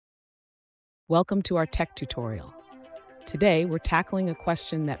Welcome to our tech tutorial. Today, we're tackling a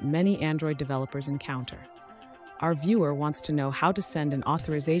question that many Android developers encounter. Our viewer wants to know how to send an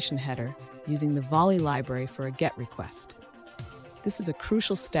authorization header using the Volley library for a GET request. This is a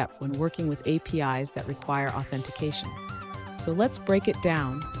crucial step when working with APIs that require authentication. So let's break it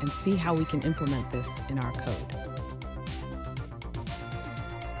down and see how we can implement this in our code.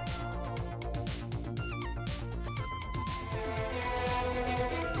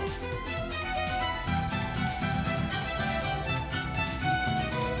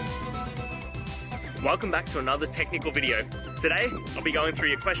 Welcome back to another technical video. Today, I'll be going through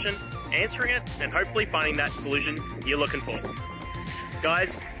your question, answering it, and hopefully finding that solution you're looking for.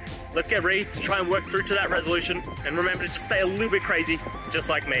 Guys, let's get ready to try and work through to that resolution, and remember to just stay a little bit crazy, just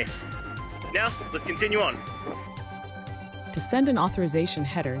like me. Now, let's continue on. To send an authorization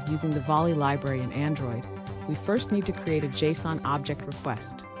header using the Volley library in Android, we first need to create a JSON object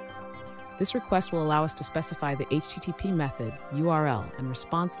request. This request will allow us to specify the HTTP method, URL, and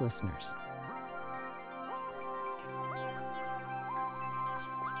response listeners.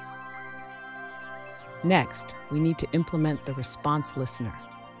 Next, we need to implement the response listener.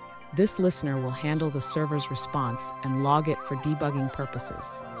 This listener will handle the server's response and log it for debugging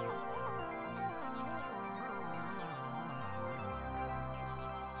purposes.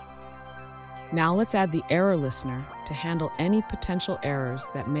 Now let's add the error listener to handle any potential errors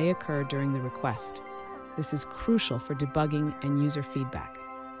that may occur during the request. This is crucial for debugging and user feedback.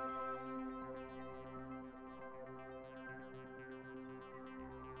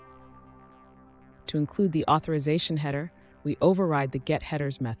 To include the authorization header, we override the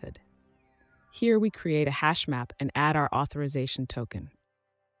getHeaders method. Here we create a hash map and add our authorization token.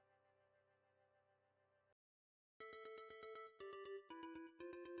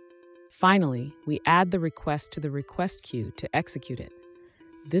 Finally, we add the request to the request queue to execute it.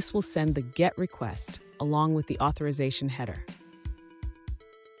 This will send the GET request along with the authorization header.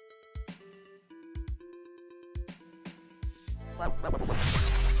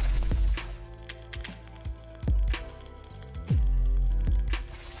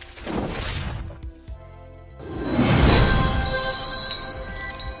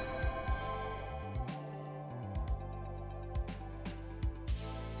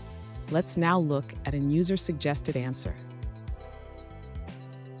 Let's now look at a user-suggested answer.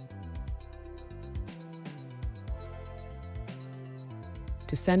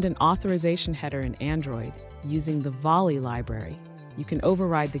 To send an authorization header in Android using the Volley library, you can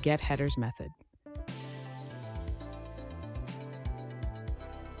override the getHeaders method.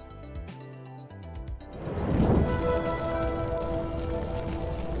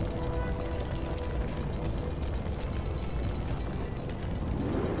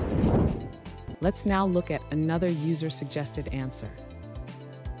 Let's now look at another user-suggested answer.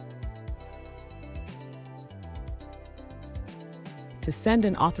 To send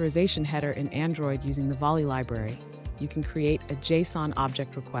an authorization header in Android using the Volley library, you can create a JSON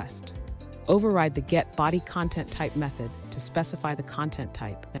object request. Override the getBodyContentType method to specify the content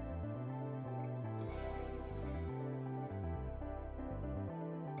type.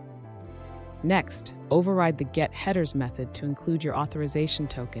 Next, override the getHeaders method to include your authorization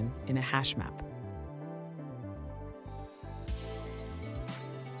token in a hash map.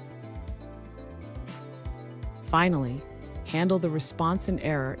 Finally, handle the response and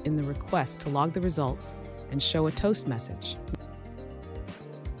error in the request to log the results and show a toast message.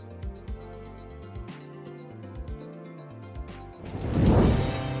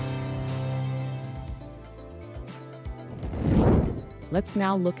 Let's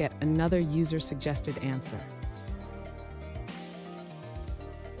now look at another user-suggested answer.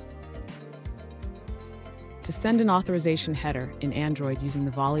 To send an authorization header in Android using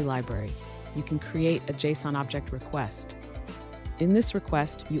the Volley library, you can create a JSON object request. In this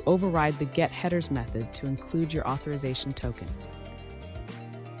request, you override the getHeaders method to include your authorization token.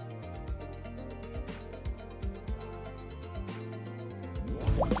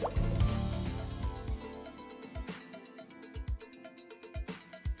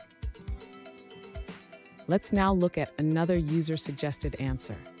 Let's now look at another user-suggested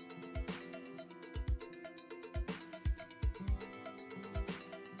answer.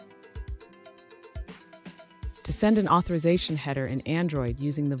 To send an authorization header in Android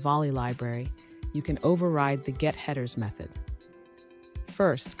using the Volley library, you can override the getHeaders method.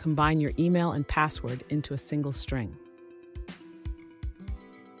 First, combine your email and password into a single string.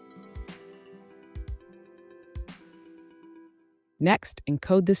 Next,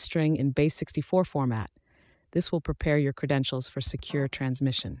 encode this string in base64 format. This will prepare your credentials for secure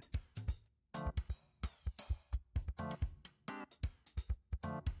transmission.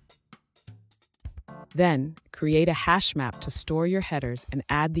 Then, create a hash map to store your headers and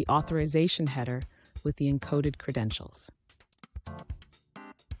add the authorization header with the encoded credentials.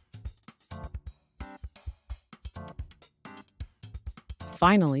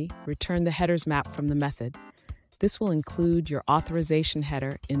 Finally, return the headers map from the method. This will include your authorization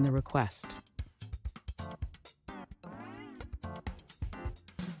header in the request.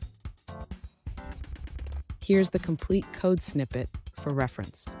 Here's the complete code snippet for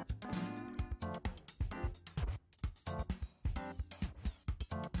reference.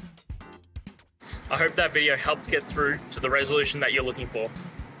 I hope that video helped get through to the resolution that you're looking for.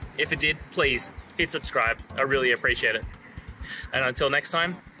 If it did, please hit subscribe. I really appreciate it. And until next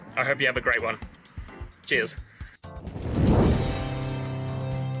time, I hope you have a great one. Cheers.